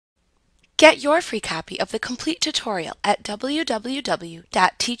Get your free copy of the complete tutorial at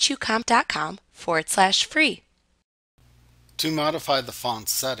www.teachucomp.com/free. To modify the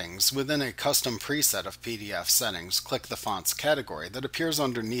font's settings within a custom preset of PDF settings, click the Fonts category that appears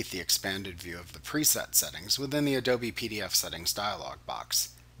underneath the expanded view of the preset settings within the Adobe PDF Settings dialog box.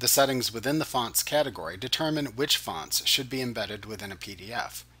 The settings within the Fonts category determine which fonts should be embedded within a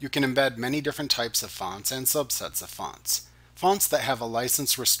PDF. You can embed many different types of fonts and subsets of fonts. Fonts that have a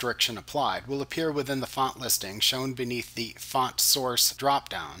license restriction applied will appear within the font listing shown beneath the Font Source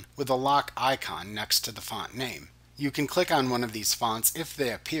drop-down with a lock icon next to the font name. You can click on one of these fonts if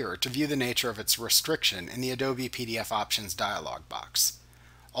they appear to view the nature of its restriction in the Adobe PDF Options dialog box.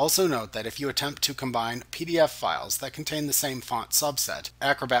 Also note that if you attempt to combine PDF files that contain the same font subset,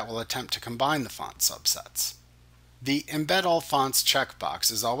 Acrobat will attempt to combine the font subsets. The Embed All Fonts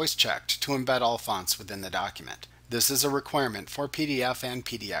checkbox is always checked to embed all fonts within the document. This is a requirement for PDF and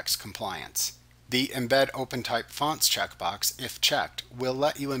PDX compliance. The Embed Opentype Fonts checkbox, if checked, will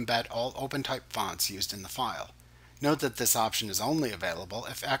let you embed all Opentype fonts used in the file. Note that this option is only available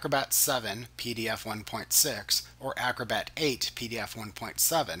if Acrobat 7 PDF 1.6 or Acrobat 8 PDF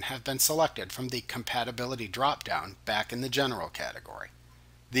 1.7 have been selected from the Compatibility drop-down back in the General category.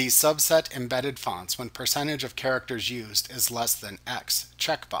 The subset embedded fonts when percentage of characters used is less than X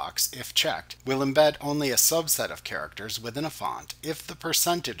checkbox, if checked, will embed only a subset of characters within a font if the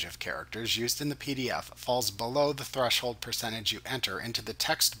percentage of characters used in the PDF falls below the threshold percentage you enter into the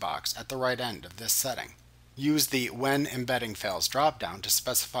text box at the right end of this setting. Use the When Embedding Fails drop-down to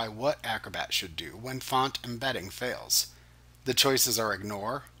specify what Acrobat should do when font embedding fails. The choices are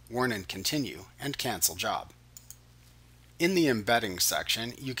Ignore, Warn and Continue, and Cancel Job. In the Embedding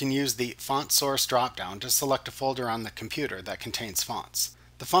section, you can use the Font Source drop-down to select a folder on the computer that contains fonts.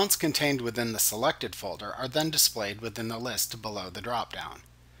 The fonts contained within the selected folder are then displayed within the list below the drop-down.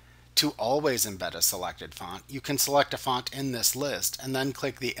 To always embed a selected font, you can select a font in this list and then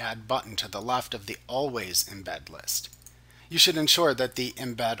click the Add button to the left of the Always Embed list. You should ensure that the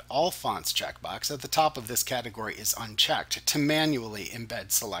Embed All Fonts checkbox at the top of this category is unchecked to manually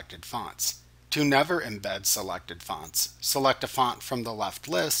embed selected fonts. To never embed selected fonts, select a font from the left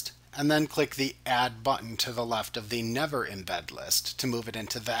list and then click the Add button to the left of the Never Embed list to move it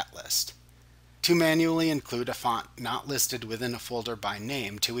into that list. To manually include a font not listed within a folder by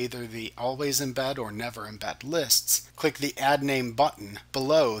name to either the Always Embed or Never Embed lists, click the Add Name button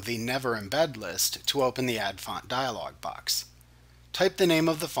below the Never Embed list to open the Add Font dialog box. Type the name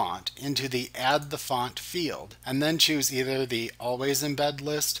of the font into the Add the Font field and then choose either the Always Embed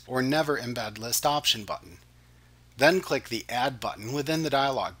list or Never Embed list option button. Then click the Add button within the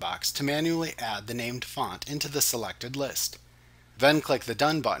dialog box to manually add the named font into the selected list. Then click the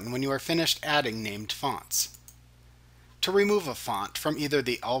Done button when you are finished adding named fonts. To remove a font from either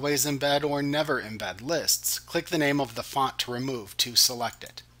the Always Embed or Never Embed lists, click the name of the font to remove to select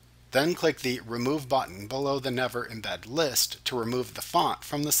it. Then click the Remove button below the Never Embed list to remove the font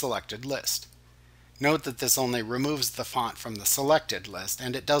from the selected list. Note that this only removes the font from the selected list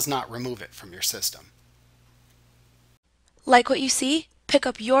and it does not remove it from your system. Like what you see? Pick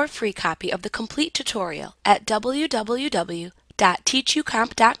up your free copy of the complete tutorial at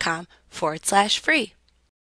www.teachucomp.com/free.